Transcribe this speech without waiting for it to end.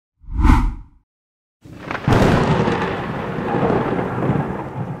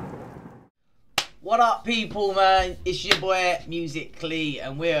What up, people, man? It's your boy MUSICLEE,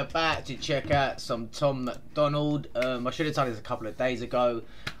 and we're about to check out some Tom Macdonald. I should have done this a couple of days ago.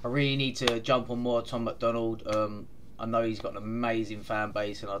 I really need to jump on more Tom Macdonald. I know he's got an amazing fan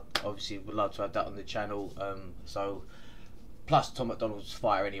base, and I obviously would love to have that on the channel. So, plus Tom Macdonald's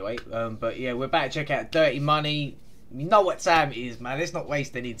fire anyway. But yeah, we're about to check out Dirty Money. You know what time it is, man. Let's not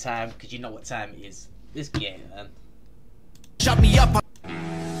waste any time, because you know what time it is. Let's get it, man. Shut me up.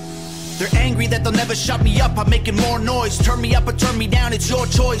 They're angry that they'll never shut me up. I'm making more noise. Turn me up or turn me down, it's your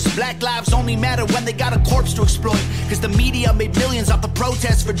choice. Black lives only matter when they got a corpse to exploit. Cause the media made millions off the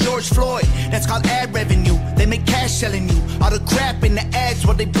protests for George Floyd. That's called ad revenue. They make cash selling you all the crap in the ads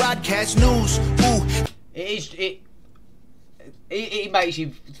while they broadcast news. Ooh. It makes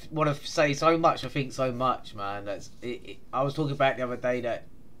you want to say so much or think so much, man. I was talking about the other day that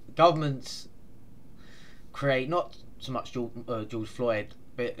governments create, not so much George Floyd,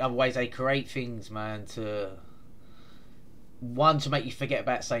 but other ways they create things, man, to one, to make you forget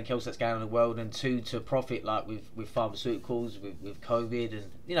about something else that's going on in the world, and two, to profit, like with pharmaceuticals, with COVID,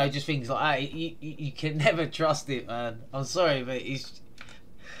 and you know, just things like that. You can never trust it, man. I'm sorry, but it's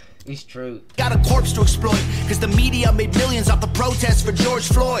true. Got a corpse to exploit, cause the media made millions off the protests for George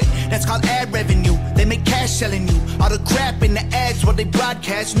Floyd. That's called ad revenue. They make cash selling you all the crap in the ads while they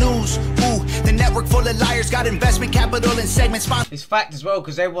broadcast news. Ooh, the network full of liars got investment capital and segment sponsors. It's fact as well,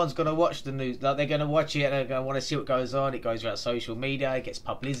 because everyone's gonna watch the news. Like, they're gonna watch it and they're gonna want to see what goes on. It goes around social media, it gets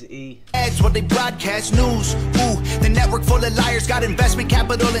publicity. Ads while they broadcast news. Ooh, the network full of liars got investment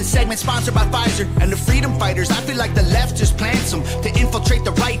capital and segment sponsored by Pfizer. And the freedom fighters, I feel like the left just plants them to infiltrate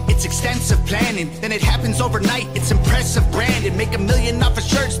the right. It's extensive planning, then it happens overnight. It's impressive branding. Make $1 million off of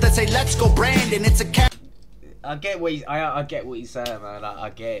shirts that say "Let's go Brandon." It's a catch. I get what he's saying, man. I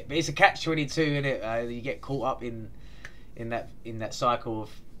get it, but it's a catch-22, isn't it? You get caught up in that cycle of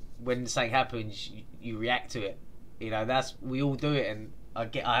when something happens, you react to it. You know, we all do it, and I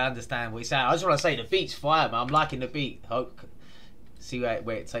understand what he's saying. I just want to say the beat's fire, man. I'm liking the beat. See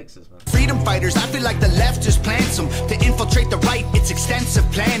where it takes us, man. Freedom fighters, I feel like the left just plants them to infiltrate the right. It's extensive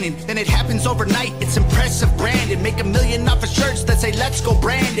planning, then it happens overnight. It's impressive branding. Make $1 million off of shirts that say "Let's go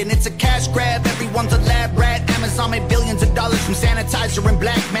Brandon." It's a cash grab. Everyone's a lab rat. Amazon made billions of dollars from sanitizer and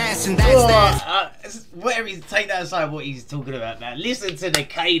black masks, and that's that. Whatever he's take that aside, what he's talking about, man. Listen to the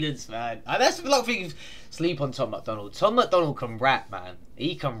cadence, man. That's a lot of things. Sleep on Tom Macdonald. Tom Macdonald can rap, man.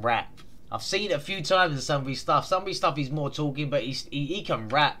 He can rap. I've seen it a few times in some of his stuff. Some of his stuff he's more talking, but he can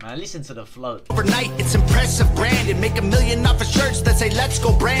rap, man. Listen to the flow. Overnight, it's impressive branding. Make $1 million off of shirts that say "Let's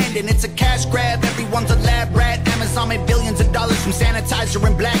go Brandon." It's a cash grab. Everyone's a lab rat. Amazon made billions of dollars from sanitizer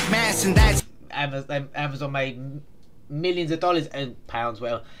and black masks, and that's Amazon made millions of dollars and pounds,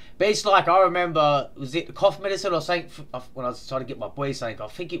 well. But it's like, I remember, was it cough medicine or something? When I was trying to get my boy something, I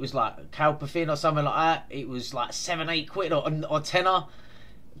think it was like Calpafin or something like that. It was like 7-8 quid or tenner.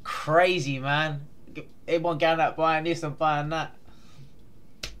 Crazy, man. Everyone going out buying this and buying that.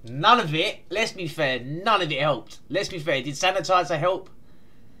 None of it, let's be fair, none of it helped. Let's be fair, did sanitizer help?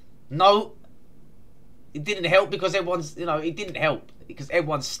 No. It didn't help because everyone's, you know, it didn't help because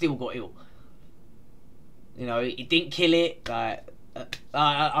everyone still got ill. You know, it didn't kill it. Like,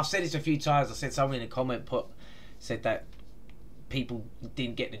 I've said this a few times. I said someone in a comment said that people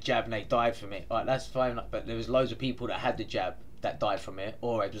didn't get the jab and they died from it. Like, that's fine, but there was loads of people that had the jab that died from it,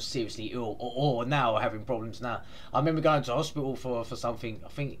 or it was seriously ill, or now are having problems now. I remember going to hospital for something. I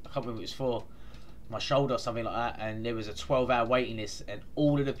can't remember if it was for my shoulder or something like that, and there was a 12-hour waiting list, and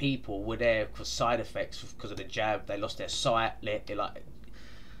all of the people were there because side effects because of the jab. They lost their sight. They're like,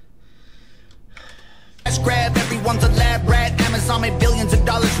 grab. Everyone's a lab rat. Amazon made billions of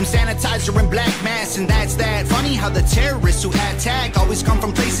dollars from sanitizer and black masks, and that's that. Funny how the terrorists who attack always come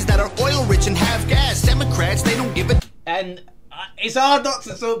from places that are oil rich and have gas. Democrats, they don't give a. And it's hard not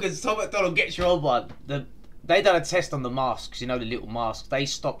to talk because Tom Macdonald gets your old one. They done a test on the masks, you know, the little masks. They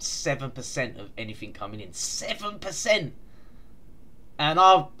stopped 7% of anything coming in. 7%. And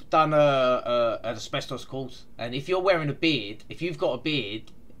I've done an asbestos course, and if you're wearing a beard, if you've got a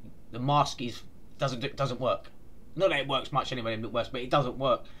beard, the mask doesn't work. Not that it works much anyway, it works, but it doesn't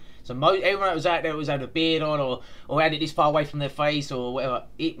work. So everyone that was out there was had a beard on or had it this far away from their face or whatever,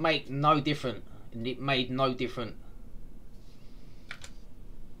 it made no difference. It made no difference.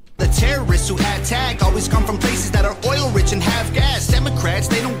 The terrorists who attack always come from places that are oil rich and have gas. Democrats,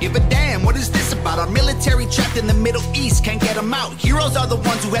 they don't give a damn. What is this about? Our military trapped in the Middle East, can't get them out. Heroes are the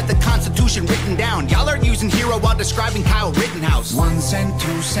ones who had the Constitution written down. Y'all are using hero while describing Kyle Rittenhouse. 1 cent,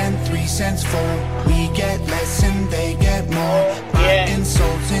 2 cent, 3 cents, 4. We get less and they get more. I've been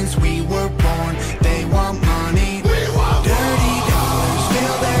sold since we were born. They want money. We want dirty dollars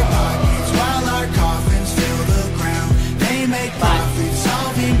fill their pockets while our cars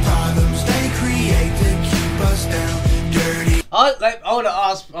I'm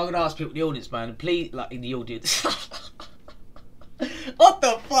gonna ask people in the audience, man. Please, like in the audience. What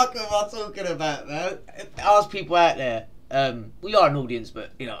the fuck am I talking about, man? Ask people out there. We are an audience,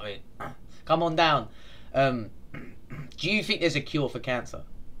 but you know what I mean. Come on down. Do you think there's a cure for cancer?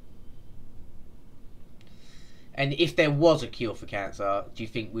 And if there was a cure for cancer, do you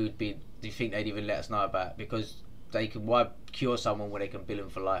think we would be? Do you think they'd even let us know about it? Because they can. Why cure someone when they can bill them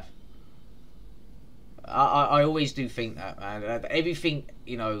for life? I always do think that, man. Everything,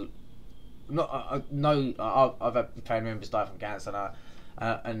 you know. I've had family members die from cancer,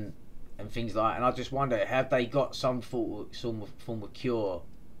 and things like that, and I just wonder, have they got some form of cure?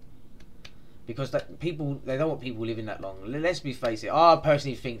 Because they don't want people living that long. Let's be face it. I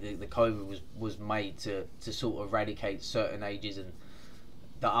personally think that the COVID was made to sort of eradicate certain ages and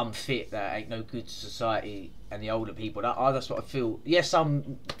the unfit that ain't no good to society, and the older people. That's what I feel. Yes,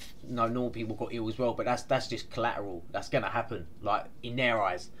 some normal people got ill as well, but that's just collateral. That's gonna happen, like in their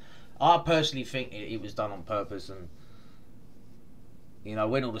eyes. I personally think it was done on purpose, and you know,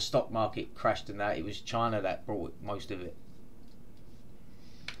 when all the stock market crashed and that, it was China that brought most of it.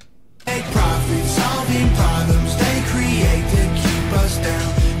 Make profit, solving problems they create to keep us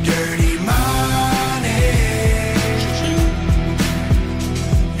down. Dirty money.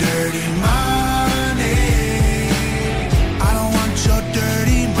 Dirty money. I don't want your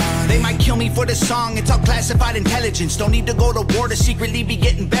dirty money. They might kill me for the song, it's all classified intelligence. Don't need to go to war to secretly be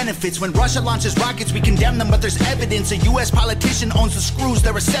getting benefits. When Russia launches rockets, we condemn them, but there's evidence a US politician owns the screws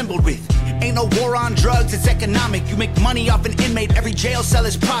they're assembled with. Ain't no war on drugs, it's economic. You make money off an inmate, every jail cell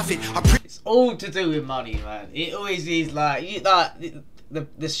is profit. It's all to do with money, man. It always is. Like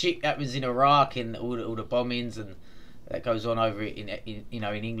the shit that was in Iraq and all the bombings and that goes on over in you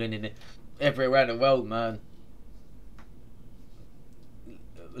know, in England and everywhere around the world, man.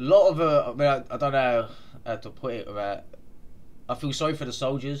 A lot of I mean, I don't know how to put it about. I feel sorry for the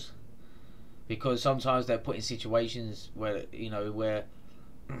soldiers because sometimes they're put in situations where, you know, where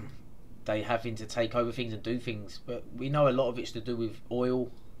they having to take over things and do things, but we know a lot of it's to do with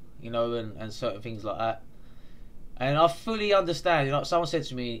oil, you know, and certain things like that. And I fully understand. You know, someone said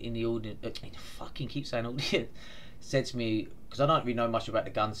to me in the audience, fucking keep saying audience, said to me, because I don't really know much about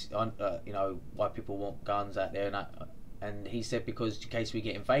the guns, you know, why people want guns out there and that. And he said because in case we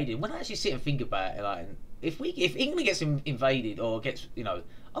get invaded. When I actually sit and think about it, like, if England gets invaded or gets, you know,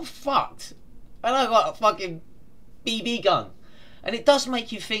 I'm fucked, and I got a fucking BB gun. And it does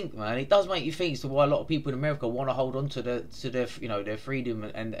make you think, man. It does make you think as to why a lot of people in America want to hold on to their you know, their freedom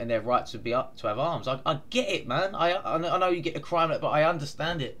and their right to have arms. I get it, man. I know you get the crime, but I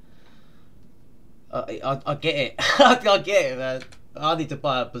understand it. I get it. I get it, man. I need to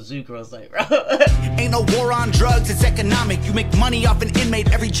buy a bazooka or something, bro. Ain't no war on drugs, it's economic. You make money off an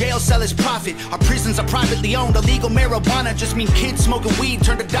inmate, every jail cell is profit. Our prisons are privately owned, illegal marijuana just mean kids smoking weed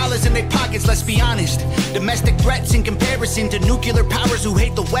turn to dollars in their pockets, let's be honest. Domestic threats in comparison to nuclear powers who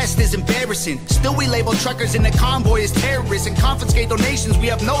hate the West is embarrassing. Still we label truckers in the convoy as terrorists and confiscate donations, we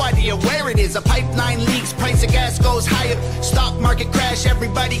have no idea where it is. A pipeline leaks, price of gas goes higher. Stock market crash,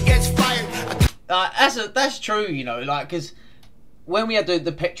 everybody gets fired. That's true, you know, like, because when we had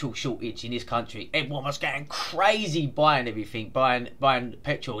the petrol shortage in this country, everyone was getting crazy buying everything, buying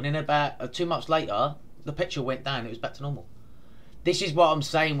petrol, and then about 2 months later, the petrol went down. It was back to normal. This is what I'm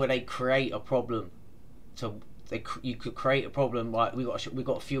saying, where they create a problem. You could create a problem like we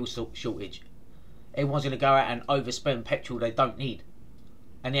got a fuel shortage. Everyone's gonna go out and overspend petrol they don't need,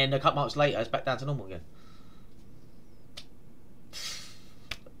 and then a couple months later, it's back down to normal again.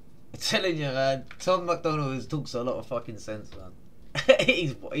 I'm telling you, man, Tom Macdonald talks a lot of fucking sense, man.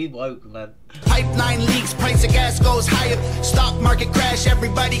 he's woke, man. Pipeline leaks, price of gas goes higher. Stock market crash,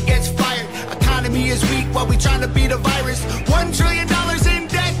 everybody gets fired. Economy is weak while we trying to beat a virus. $1 trillion in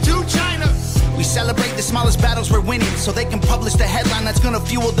debt to China. We celebrate the smallest battles we're winning, so they can publish the headline that's gonna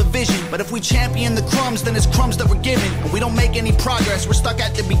fuel the vision. But if we champion the crumbs, then it's crumbs that we're given. And we don't make any progress, we're stuck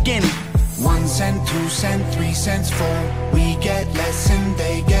at the beginning. 1 cent, 2 cent, 3 cents, 4. We get less and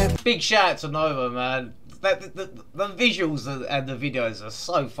they get. Big shout out to Nova, man. The visuals and the videos are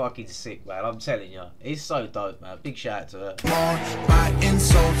so fucking sick, man. I'm telling you, it's so dope, man. Big shout out to her. More by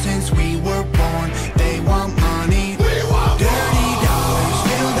insult since we were born. They want money. We want dirty dollars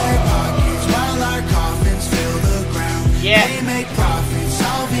fill their pockets while our coffins fill the ground. Yeah. They make profits,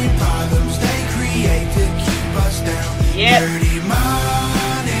 solving problems they create to keep us down. Yeah. Dirty money.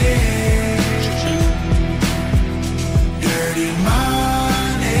 Dirty money.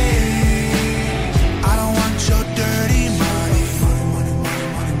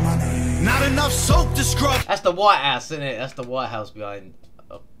 Enough soap to scrub. That's the White House, isn't it? That's the White House behind.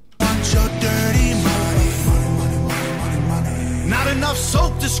 Want your dirty money. Not enough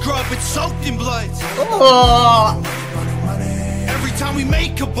soap to scrub, it's soaked in blood. Oh. Every time we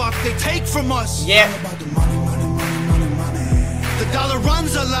make a buck, they take from us. Yeah. The dollar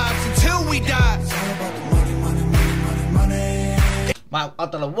runs our lives until we die. Man, I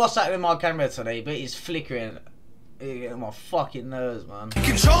don't know what's happening with my camera today, but it's flickering. It's getting my fucking nerves, man. It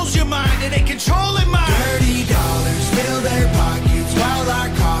controls your mind and they controlling mine. Dirty dollars fill their pockets while our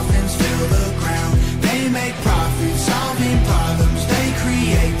coffins fill the ground. They make profits, solving problems they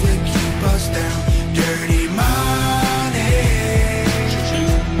create to keep us down. Dirty money.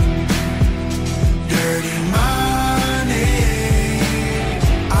 Dirty money.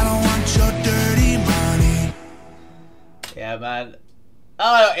 I don't want your dirty money. Yeah, man.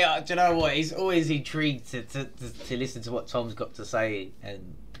 Oh, yeah, do you know what? He's always intrigued to listen to what Tom's got to say,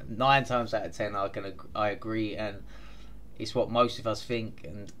 and 9 times out of 10 I agree, and it's what most of us think.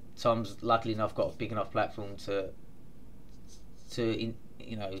 And Tom's luckily enough got a big enough platform to you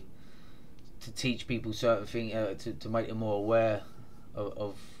know, to teach people certain things, to make them more aware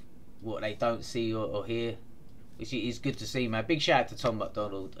of what they don't see or hear, which is good to see, man. Big shout out to Tom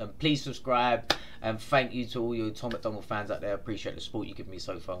Macdonald, and please subscribe, and thank you to all your Tom Macdonald fans out there. I appreciate the support you give me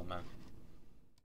so far, man.